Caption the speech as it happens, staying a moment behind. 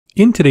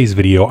In today's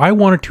video, I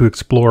wanted to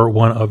explore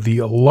one of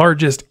the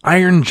largest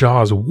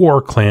Ironjawz war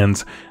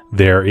clans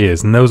there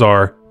is, and those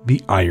are the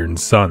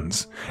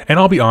Ironsunz. And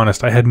I'll be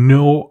honest, I had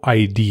no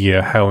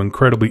idea how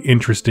incredibly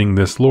interesting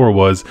this lore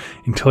was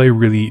until I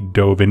really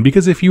dove in,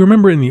 because if you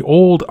remember in the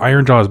old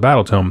Ironjawz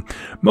Battletome,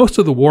 most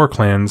of the war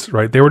clans,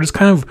 right, they were just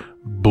kind of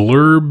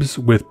blurbs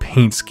with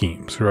paint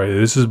schemes, right?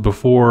 This is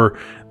before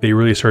they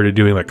really started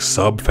doing like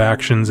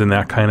sub-factions and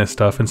that kind of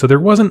stuff, and so there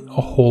wasn't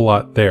a whole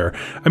lot there.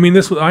 I mean,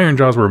 this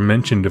Ironjawz were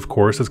mentioned, of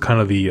course, as kind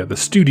of the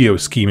studio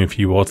scheme, if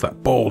you will. It's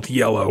that bold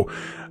yellow.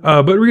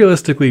 But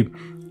realistically,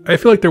 I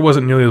feel like there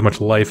wasn't nearly as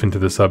much life into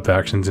the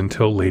sub-factions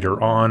until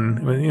later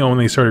on, you know, when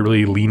they started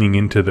really leaning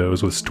into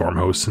those with storm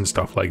hosts and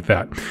stuff like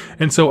that.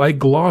 And so I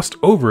glossed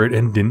over it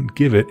and didn't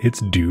give it its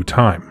due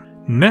time.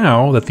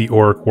 Now that the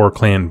Orc War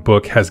Clan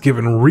book has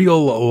given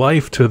real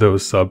life to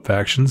those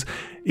sub-factions,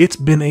 it's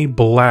been a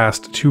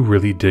blast to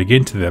really dig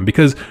into them,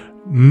 because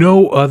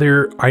no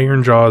other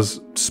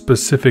Ironjawz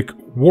specific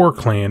war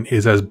clan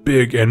is as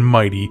big and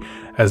mighty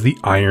as the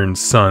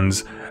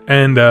Ironsunz.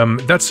 And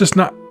that's just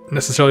not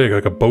necessarily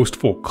like a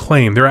boastful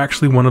claim. They're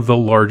actually one of the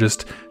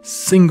largest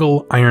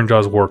single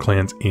Ironjawz war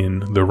clans in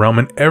the realm,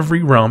 and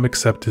every realm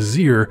except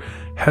Azir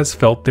has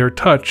felt their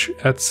touch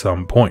at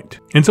some point.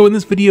 And so in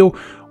this video,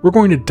 we're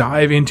going to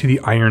dive into the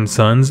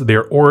Ironsunz,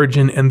 their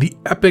origin, and the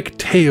epic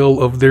tale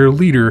of their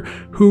leader,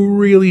 who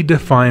really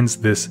defines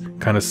this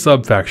kind of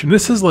sub-faction.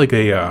 This is like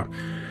a,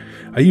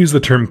 I use the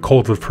term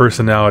cult of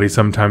personality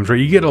sometimes, right?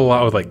 You get a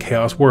lot with like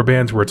Chaos War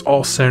bands where it's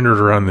all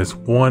centered around this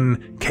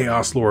one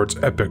Chaos Lord's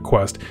epic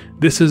quest.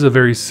 This is a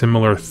very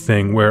similar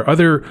thing where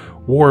other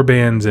war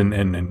bands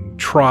and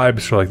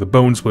tribes, or like the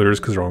Bone Splitters,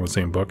 because they're all in the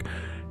same book,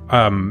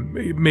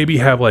 maybe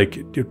have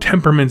like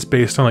temperaments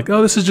based on like,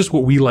 oh, this is just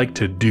what we like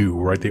to do,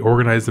 right? They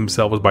organize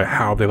themselves by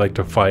how they like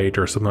to fight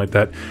or something like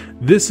that.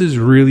 This is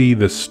really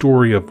the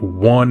story of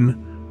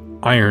one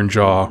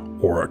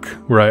Ironjaw orc,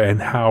 right?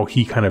 And how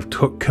he kind of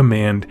took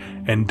command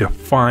and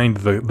defined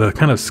the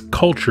kind of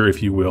culture,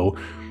 if you will,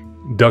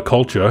 the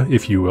culture,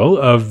 if you will,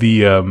 of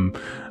the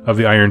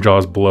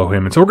Ironjawz below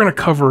him. And so we're going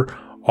to cover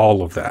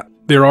all of that.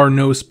 There are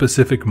no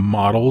specific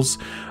models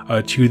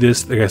to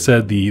this. Like I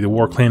said, the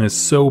war clan is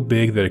so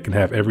big that it can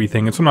have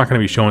everything, and so I'm not going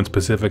to be showing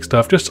specific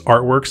stuff, just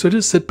artwork. So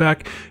just sit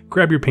back,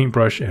 grab your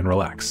paintbrush, and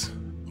relax.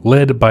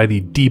 Led by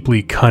the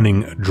deeply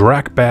cunning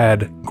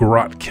Dakkbad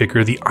grot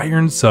kicker, the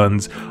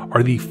Ironsunz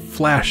are the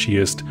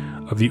flashiest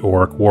of the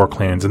Orc war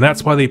clans, and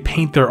that's why they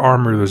paint their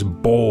armor this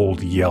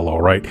bold yellow,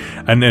 right?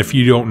 And if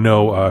you don't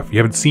know, if you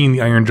haven't seen the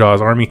Ironjawz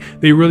army,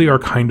 they really are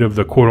kind of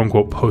the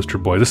quote-unquote poster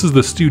boy. This is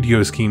the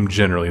studio scheme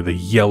generally, the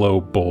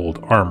yellow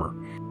bold armor.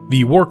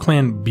 The war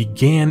clan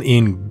began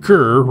in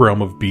Gur,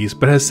 Realm of Beasts,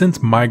 but has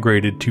since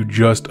migrated to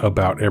just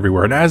about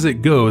everywhere, and as it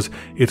goes,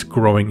 it's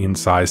growing in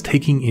size,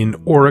 taking in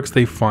orcs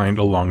they find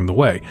along the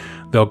way.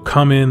 They'll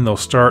come in, they'll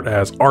start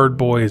as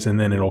Ardboys, and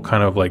then it'll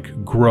kind of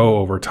like grow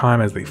over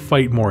time as they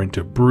fight more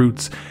into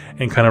brutes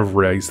and kind of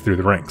rise through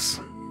the ranks.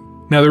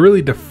 Now, the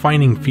really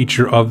defining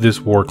feature of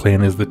this war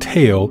clan is the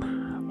tale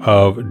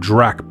of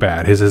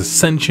Dakkbad, his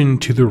ascension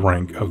to the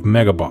rank of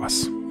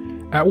Megaboss.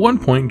 At one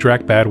point,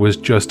 Dakkbad was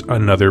just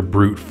another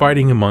brute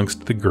fighting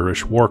amongst the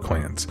Gurish war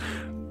clans,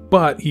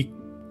 but he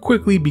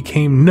quickly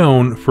became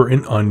known for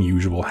an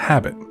unusual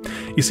habit.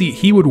 You see,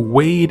 he would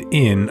wade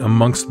in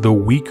amongst the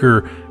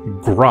weaker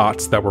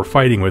grots that were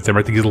fighting with him,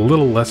 right? These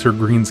little lesser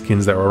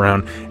greenskins that were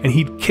around, and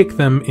he'd kick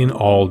them in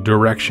all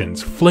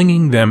directions,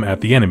 flinging them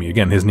at the enemy.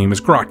 Again, his name is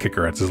Grot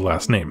Kicker, that's his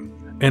last name.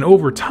 And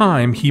over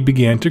time, he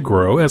began to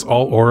grow, as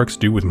all orcs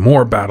do, with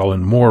more battle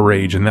and more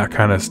rage and that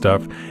kind of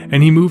stuff.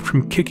 And he moved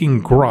from kicking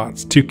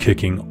grots to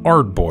kicking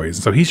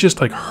Ardboys. So he's just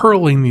like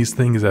hurling these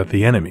things at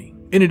the enemy.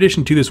 In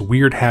addition to this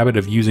weird habit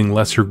of using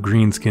lesser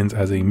greenskins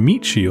as a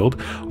meat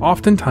shield,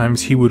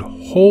 oftentimes he would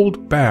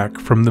hold back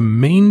from the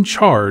main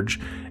charge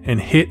and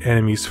hit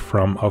enemies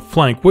from a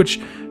flank, which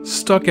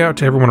stuck out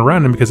to everyone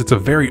around him because it's a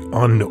very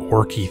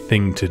un-orky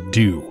thing to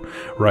do,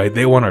 right?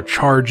 They want to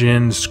charge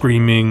in,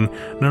 screaming,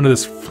 none of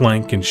this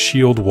flank and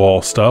shield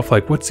wall stuff.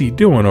 Like, what's he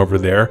doing over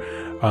there?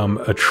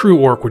 A true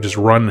orc would just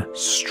run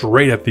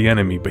straight at the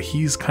enemy, but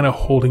he's kind of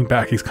holding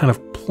back. He's kind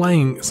of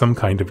playing some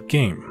kind of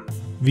game.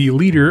 The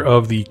leader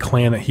of the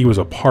clan that he was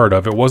a part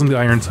of, it wasn't the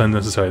Ironsunz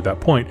necessarily at that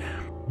point,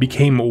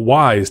 became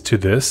wise to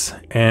this,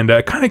 and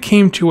it kind of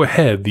came to a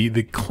head.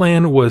 The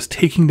clan was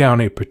taking down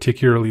a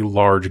particularly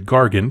large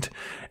Gargant,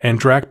 and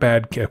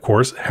Dakkbad, of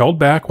course, held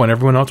back when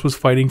everyone else was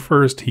fighting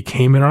first. He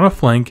came in on a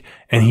flank,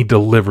 and he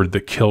delivered the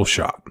kill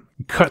shot.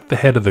 Cut the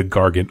head of the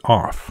Gargant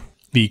off.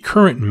 The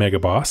current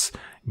Megaboss,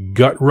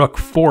 Gutrook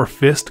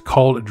Fourfist,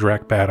 called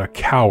Dakkbad a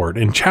coward,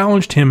 and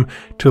challenged him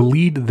to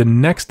lead the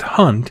next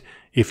hunt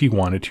if he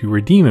wanted to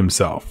redeem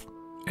himself.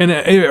 And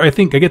I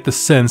think I get the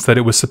sense that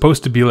it was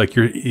supposed to be like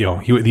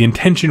the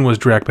intention was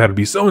Dakkbad would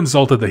be so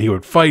insulted that he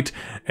would fight,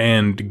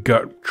 and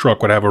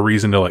Gutrook would have a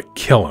reason to like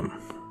kill him.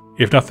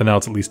 If nothing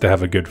else, at least to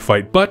have a good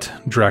fight. But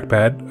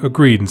Dakkbad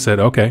agreed and said,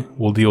 okay,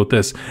 we'll deal with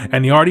this.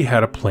 And he already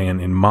had a plan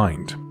in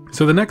mind.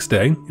 So the next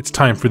day, it's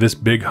time for this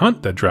big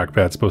hunt that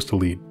Dakkbad's supposed to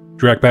lead.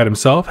 Dakkbad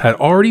himself had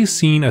already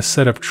seen a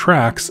set of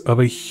tracks of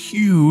a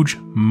huge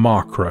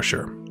Maw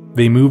Crusher.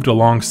 They moved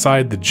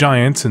alongside the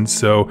giants, and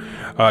so,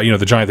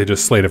 the giant they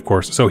just slayed, of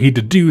course. So he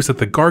deduced that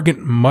the Gargant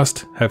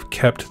must have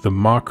kept the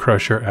Maw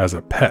Crusher as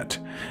a pet.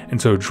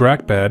 And so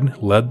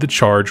Dakkbad led the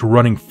charge,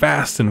 running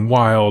fast and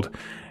wild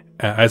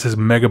as his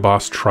mega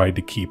boss tried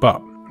to keep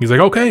up. He's like,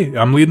 okay,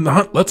 I'm leading the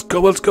hunt. Let's go,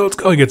 let's go, let's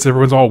go. He gets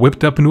everyone's all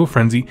whipped up into a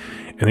frenzy,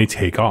 and they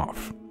take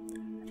off.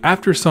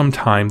 After some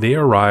time, they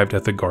arrived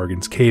at the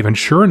Gargant's cave, and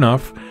sure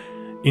enough,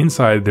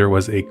 inside there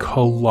was a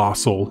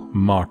colossal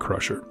Maw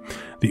Crusher.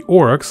 The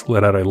Oryx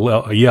let out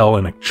a yell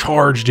and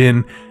charged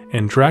in,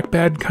 and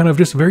Dakkbad kind of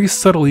just very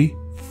subtly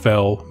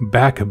fell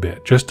back a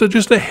bit, just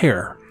a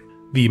hair.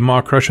 The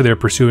Maw Crusher they're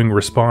pursuing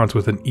responds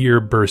with an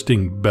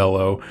ear-bursting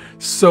bellow,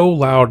 so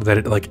loud that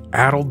it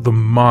addled the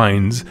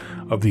minds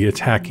of the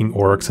attacking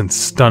Oryx and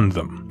stunned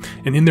them.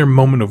 And in their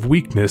moment of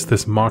weakness,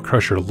 this Maw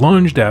Crusher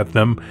lunged at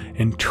them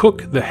and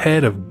took the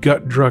head of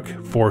Gutdruk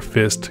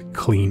Fourfist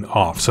clean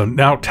off. So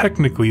now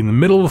technically, in the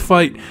middle of a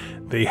fight,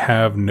 they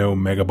have no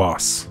mega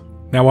boss.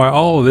 Now while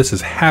all of this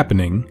is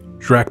happening,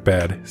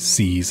 Dakkbad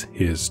sees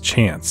his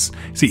chance.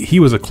 See, he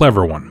was a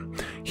clever one.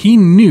 He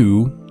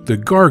knew the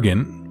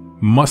Gargant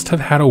must have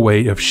had a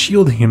way of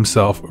shielding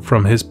himself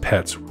from his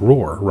pet's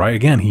roar, right?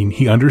 Again,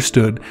 he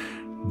understood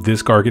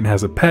this Gargant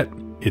has a pet.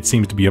 It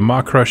seems to be a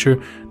Maw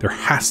Crusher. There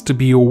has to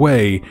be a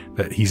way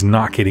that he's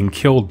not getting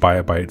killed by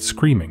it by its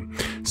screaming.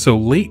 So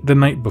late the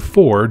night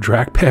before,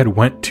 Dakkbad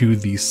went to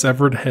the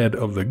severed head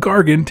of the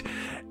Gargant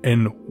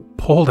and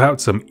pulled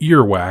out some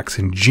earwax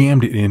and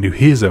jammed it into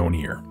his own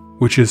ear,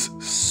 which is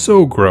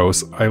so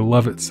gross. I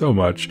love it so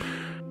much.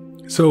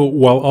 So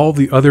while all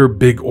the other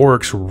big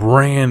orcs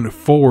ran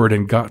forward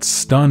and got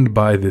stunned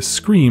by this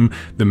scream,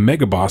 the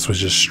mega boss was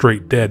just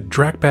straight dead.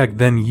 Dakkbad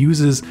then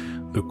uses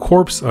the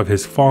corpse of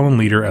his fallen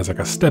leader as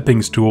a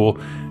stepping stool,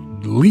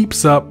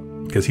 leaps up,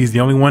 because he's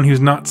the only one who's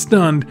not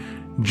stunned,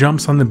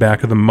 jumps on the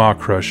back of the Maw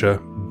Crusher,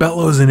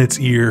 bellows in its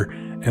ear,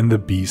 and the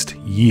beast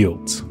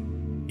yields.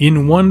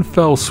 In one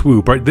fell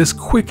swoop, right, this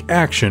quick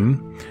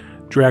action,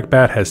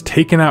 Dakkbad has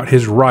taken out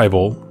his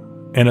rival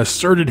and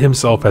asserted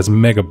himself as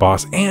mega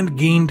boss and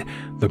gained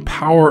the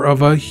power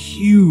of a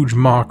huge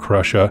Maw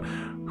Crusher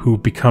who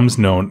becomes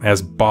known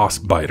as Boss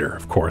Biter.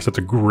 Of course, that's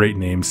a great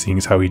name, seeing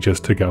as how he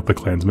just took out the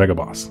clan's mega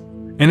boss.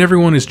 And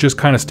everyone is just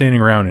kind of standing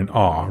around in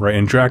awe, right?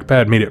 And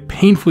Dakkbad made it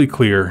painfully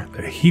clear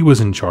that he was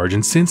in charge,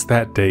 and since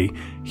that day,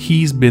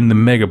 he's been the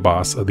mega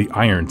boss of the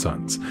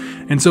Ironsunz.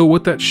 And so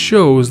what that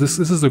shows, this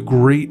is a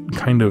great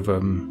kind of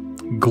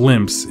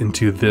glimpse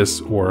into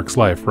this Oryx's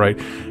life, right?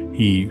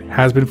 He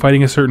has been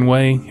fighting a certain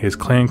way, his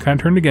clan kind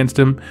of turned against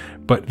him,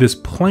 but this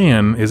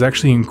plan is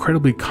actually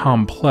incredibly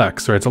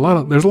complex, right?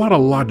 There's a lot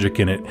of logic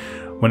in it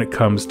when it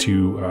comes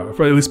to,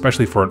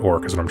 especially for an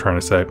orc, is what I'm trying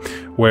to say,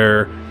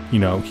 where,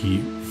 he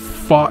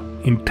fought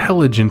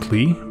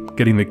intelligently,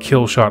 getting the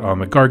kill shot on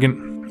the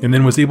Gargant, and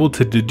then was able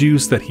to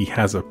deduce that he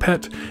has a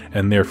pet,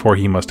 and therefore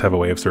he must have a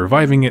way of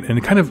surviving it,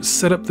 and kind of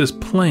set up this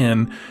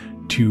plan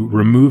to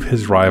remove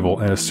his rival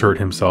and assert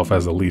himself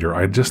as a leader.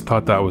 I just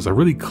thought that was a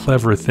really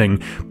clever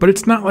thing, but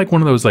it's not like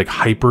one of those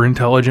hyper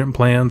intelligent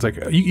plans.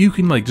 You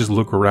can just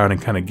look around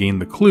and kind of gain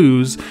the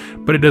clues,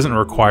 but it doesn't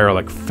require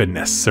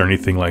finesse or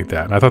anything like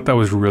that. And I thought that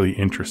was really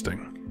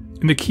interesting.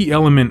 And the key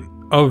element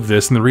of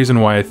this, and the reason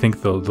why I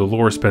think the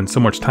lore spends so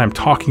much time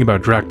talking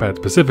about Dakkbad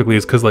specifically,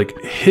 is because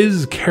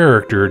his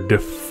character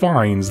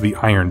defines the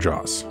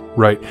Ironjaws,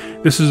 right?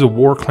 This is a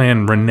war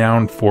clan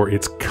renowned for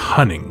its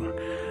cunning.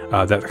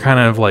 That kind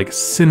of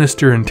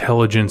sinister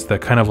intelligence, that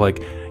kind of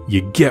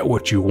you get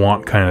what you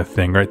want kind of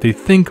thing, right? They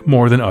think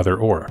more than other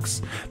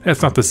orcs.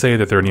 That's not to say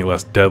that they're any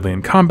less deadly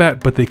in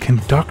combat, but they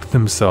conduct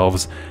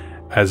themselves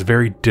as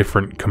very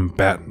different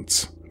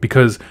combatants.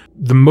 Because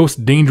the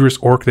most dangerous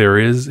orc there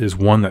is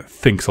one that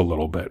thinks a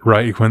little bit,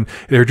 right? When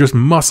they're just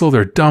muscle,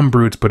 they're dumb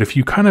brutes, but if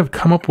you kind of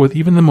come up with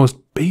even the most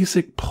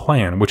basic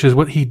plan, which is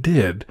what he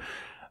did,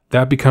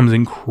 that becomes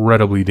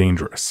incredibly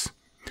dangerous.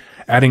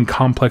 Adding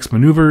complex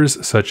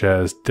maneuvers, such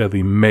as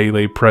deadly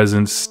melee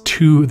presence,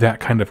 to that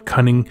kind of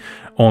cunning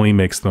only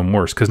makes them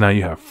worse, because now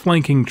you have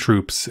flanking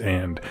troops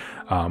and,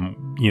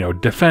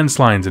 defense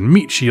lines and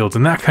meat shields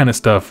and that kind of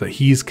stuff that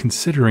he's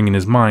considering in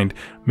his mind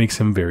makes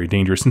him very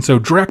dangerous. And so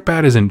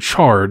Dakkbad is in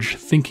charge,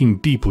 thinking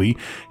deeply.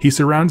 He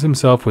surrounds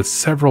himself with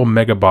several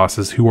mega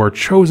bosses who are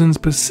chosen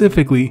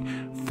specifically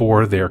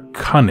for their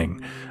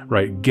cunning,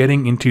 right?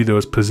 Getting into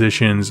those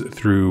positions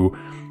through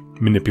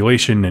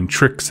manipulation and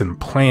tricks and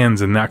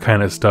plans and that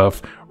kind of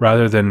stuff,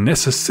 rather than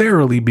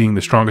necessarily being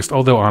the strongest.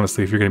 Although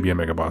honestly, if you're going to be a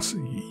mega boss,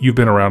 you've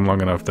been around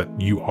long enough that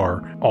you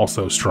are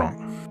also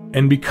strong.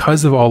 And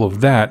because of all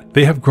of that,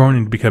 they have grown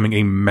into becoming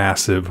a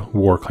massive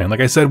war clan. Like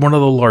I said, one of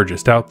the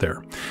largest out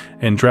there.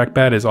 And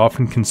Dakkbad is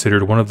often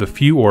considered one of the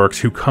few orcs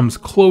who comes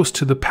close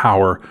to the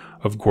power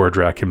of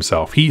Gordrakk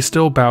himself. He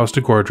still bows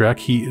to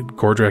Gordrakk.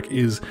 Gordrakk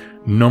is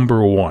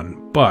number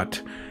one.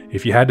 But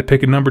if you had to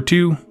pick a number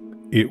two,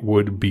 it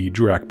would be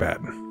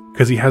Dakkbad,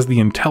 because he has the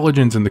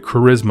intelligence and the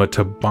charisma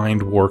to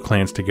bind war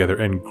clans together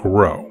and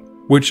grow.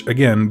 Which,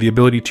 again, the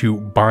ability to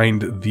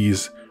bind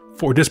these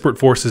disparate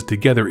forces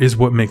together is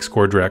what makes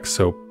Gordrakk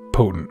so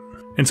potent.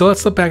 And so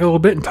let's step back a little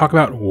bit and talk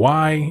about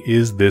why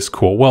is this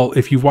cool. Well,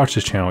 if you've watched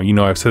this channel, you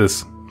know I've said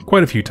this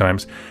quite a few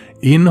times.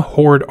 In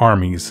Horde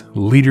armies,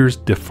 leaders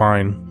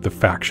define the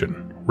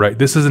faction, right?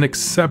 This is an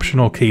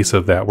exceptional case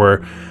of that,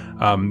 where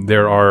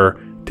there are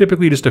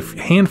typically just a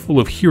handful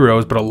of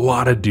heroes, but a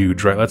lot of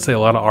dudes, right? Let's say a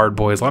lot of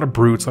Ardboys, a lot of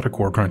Brutes, a lot of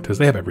Gorgruntas,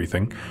 they have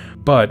everything.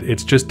 But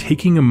it's just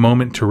taking a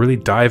moment to really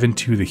dive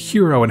into the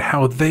hero and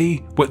how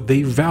what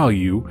they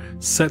value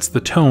sets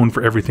the tone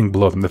for everything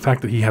below them. The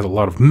fact that he has a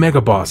lot of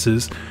mega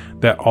bosses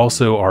that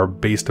also are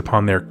based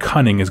upon their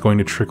cunning is going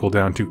to trickle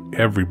down to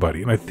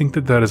everybody. And I think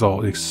that that is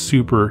all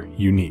super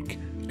unique.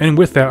 And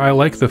with that, I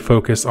like the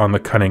focus on the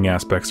cunning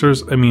aspects.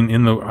 I mean,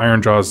 in the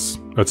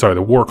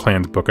the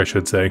Warclans book, I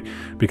should say,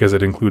 because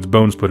it includes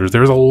Bone Splitters,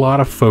 there's a lot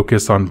of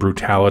focus on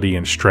brutality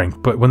and strength.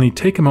 But when they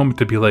take a moment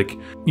to be like,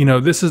 you know,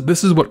 this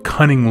is what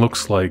cunning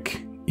looks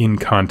like in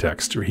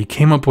context. Or he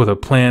came up with a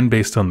plan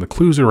based on the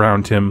clues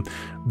around him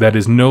that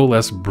is no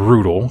less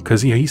brutal,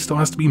 because he still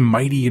has to be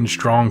mighty and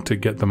strong to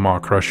get the Maw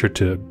Crusher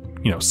to,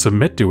 you know,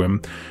 submit to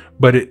him.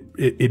 But it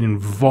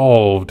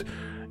involved,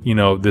 you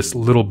know, this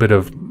little bit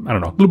of, I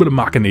don't know, a little bit of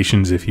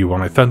machinations, if you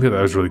want. I thought that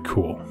was really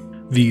cool.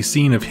 The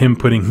scene of him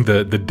putting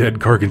the dead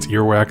Gargan's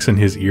earwax in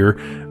his ear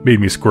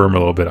made me squirm a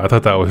little bit. I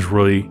thought that was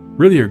really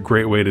a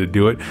great way to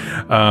do it.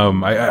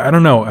 I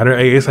don't know.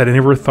 I guess I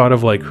never thought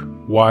of like,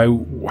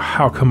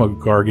 how come a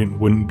Gargant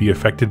wouldn't be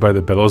affected by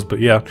the bellows? But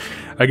yeah,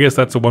 I guess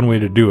that's the one way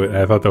to do it.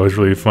 I thought that was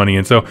really funny.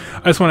 And so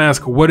I just want to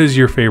ask, what is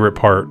your favorite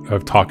part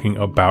of talking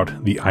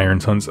about the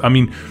Ironsunz? I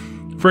mean,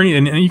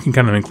 and you can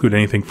kind of include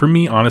anything. For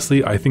me,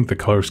 honestly, I think the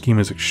color scheme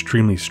is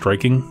extremely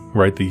striking,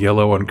 right? The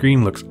yellow on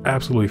green looks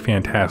absolutely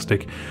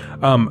fantastic.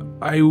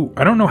 I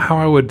don't know how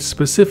I would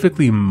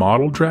specifically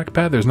model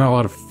Dakkbad. There's not a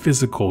lot of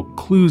physical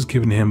clues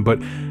given to him, but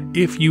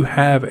if you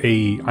have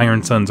a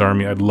Ironsunz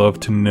army, I'd love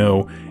to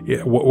know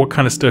what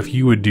kind of stuff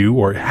you would do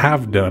or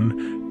have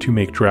done to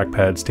make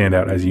Dakkbad stand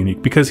out as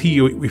unique. Because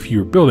if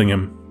you're building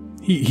him,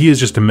 he is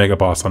just a mega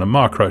boss on a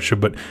Maw Crusher,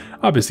 but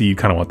obviously you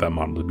kind of want that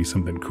model to be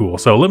something cool.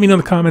 So let me know in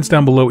the comments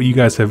down below what you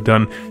guys have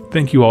done.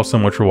 Thank you all so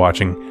much for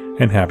watching,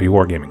 and happy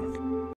wargaming.